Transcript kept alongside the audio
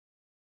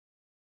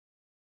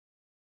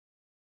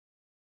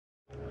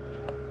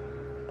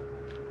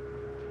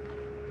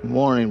Good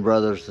morning,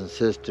 brothers and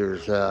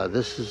sisters.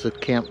 This is the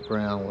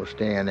campground we're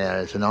staying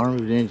at. It's an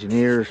Army of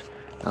Engineers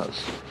out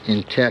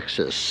in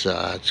Texas.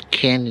 It's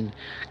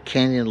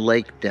Canyon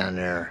Lake down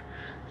there.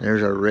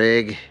 There's our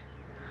rig.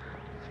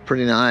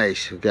 Pretty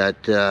nice. We've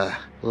got a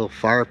little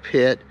fire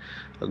pit,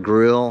 a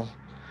grill,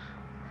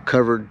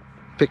 covered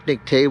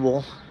picnic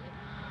table.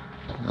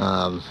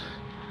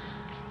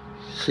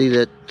 See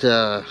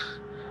that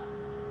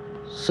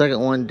second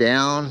one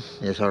down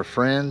is our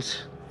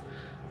friends.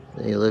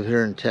 They live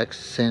here in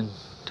Texas, San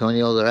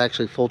Antonio. They're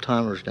actually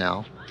full-timers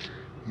now.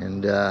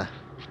 And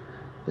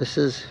this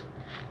is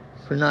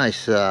pretty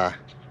nice. For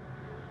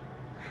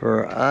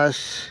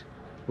us,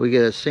 we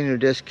get a senior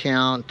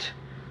discount.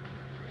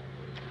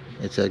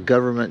 It's a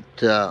government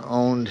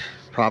owned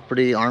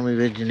property, Army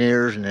of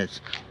Engineers, and I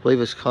believe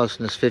it's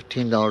costing us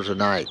 $15 a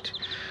night.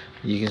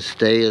 You can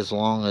stay as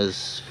long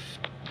as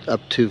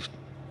up to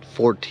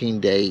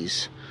 14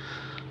 days.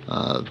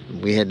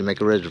 We had to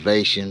make a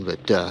reservation,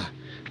 but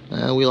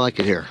we like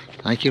it here.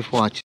 Thank you for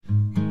watching.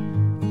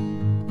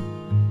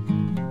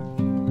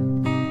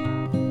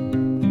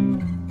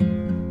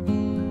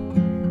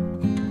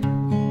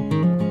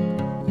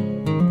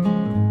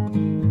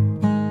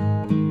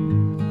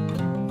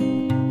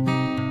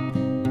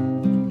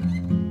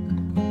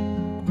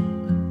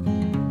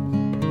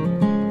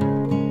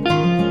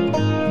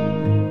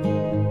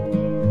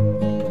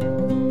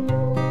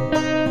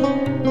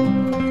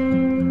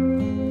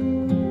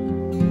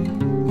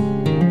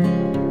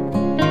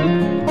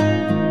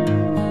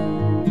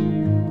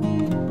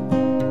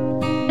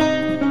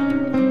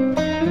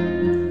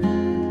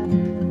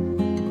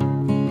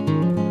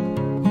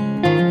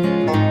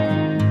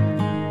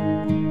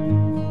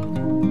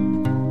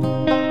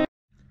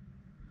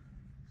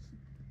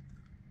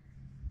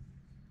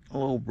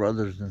 Hello,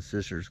 brothers and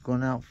sisters.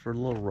 Going out for a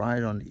little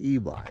ride on the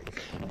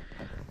e-bike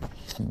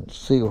and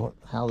see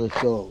how this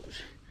goes.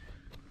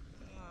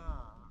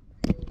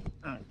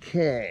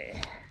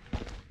 Okay.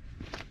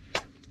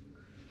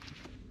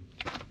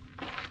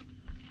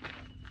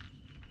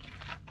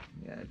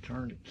 Gotta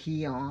turn the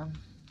key on.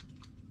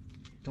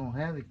 Don't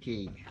have the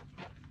key.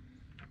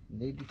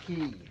 Need the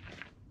key.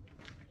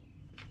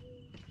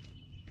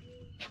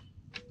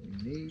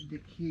 You need the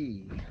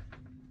key.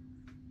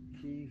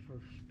 Key for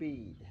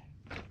speed.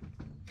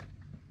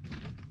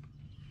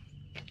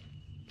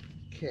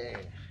 Okay,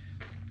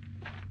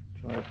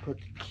 try to put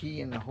the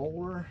key in the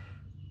holder.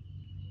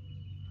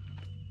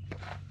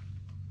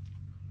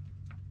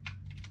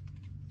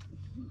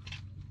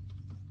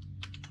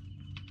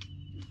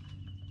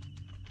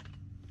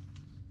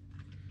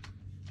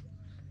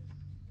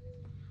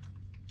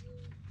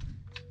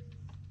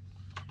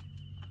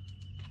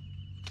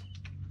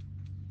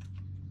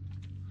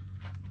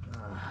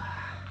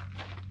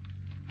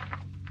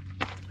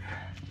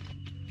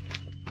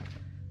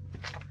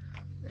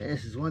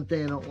 This is one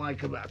thing I don't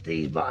like about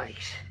these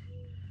bikes,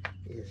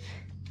 is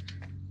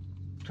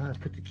trying to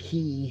put the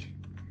key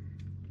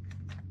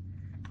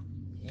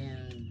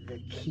in the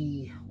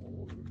key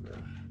holder.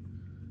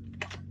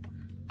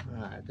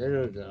 Alright,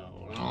 there we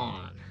go. We're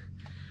on,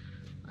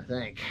 I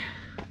think.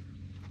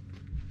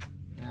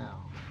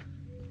 Now,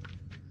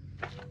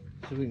 see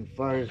if we can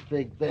fire this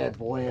big bad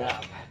boy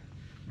up.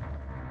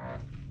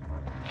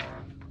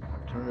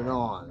 Turn it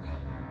on.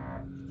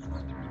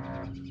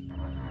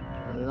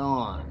 Turn it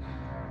on.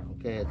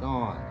 Okay, it's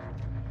on.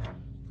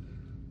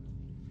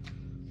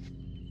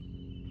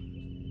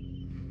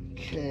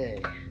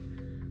 Okay.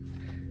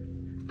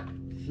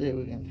 Let's see if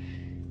we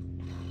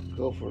can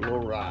go for a little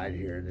ride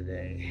here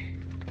today.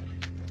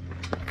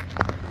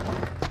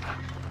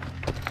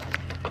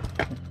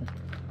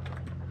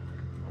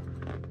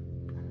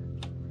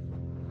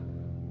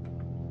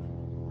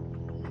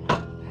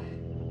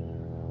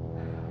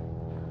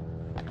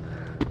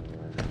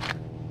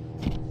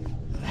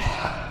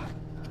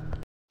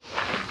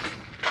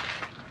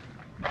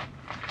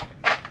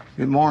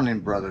 Good morning,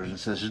 brothers and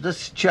sisters.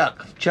 This is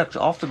Chuck. Chuck's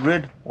Off the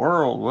Grid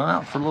World. Went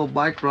out for a little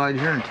bike ride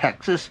here in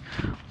Texas.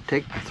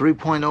 Take the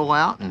 3.0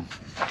 out and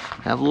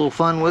have a little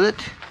fun with it.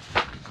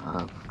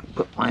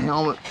 Put my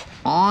helmet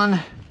on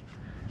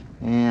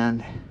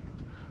and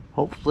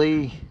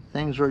hopefully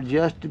things are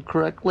adjusted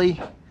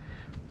correctly.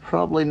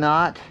 Probably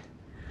not.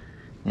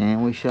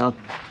 And we shall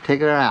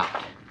take it out.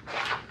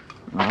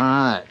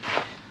 Alright.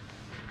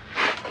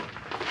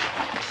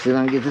 See if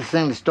I can get this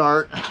thing to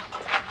start.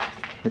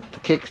 Hit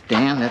the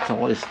kickstand. That's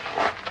always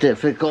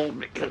difficult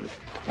because it's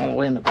all the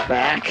way in the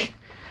back.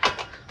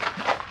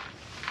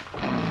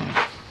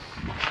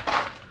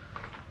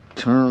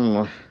 Turn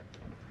the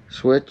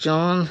switch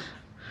on.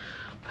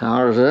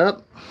 Power's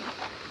up.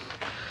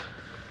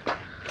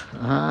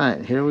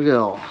 Alright, here we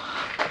go.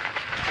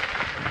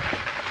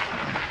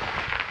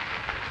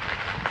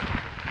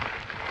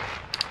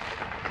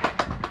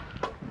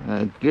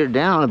 Get it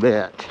down a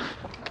bit.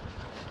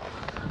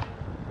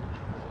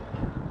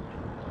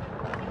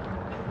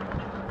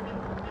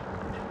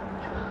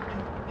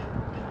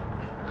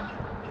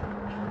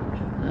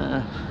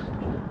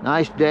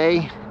 Nice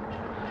day.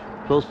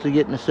 Supposed to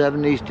get in the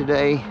 70s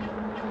today.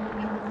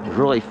 It was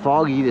really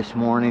foggy this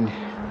morning.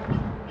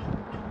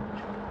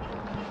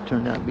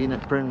 turned out being a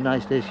pretty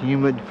nice day. It's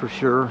humid for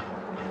sure.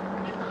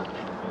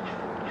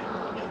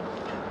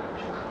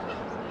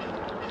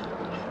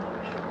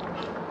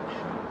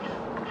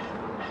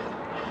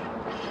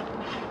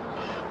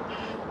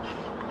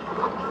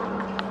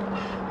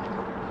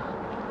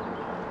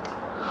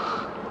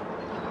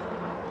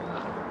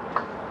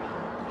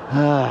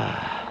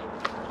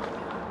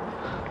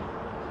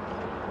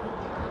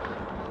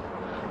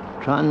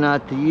 Trying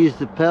not to use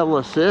the pedal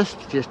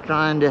assist, just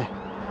trying to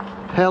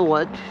pedal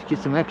it, get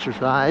some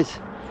exercise,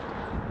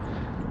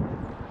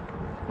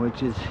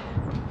 which is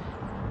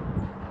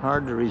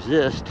hard to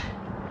resist.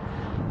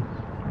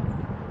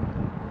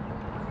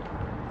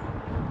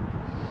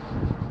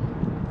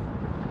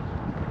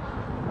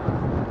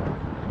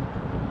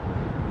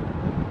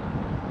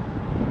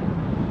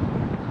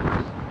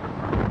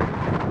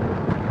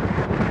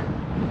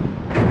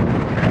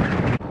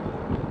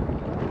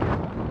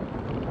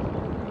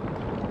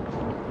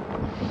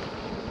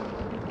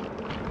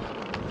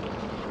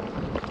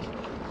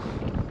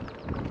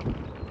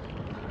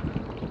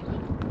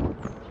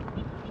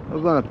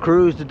 We're going to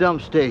cruise the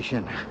dump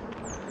station.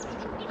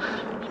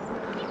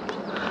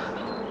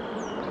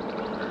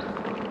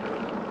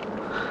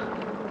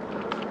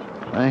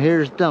 Right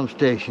here's the dump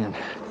station.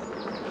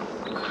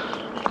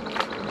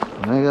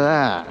 Look at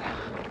that.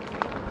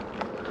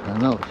 I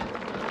know.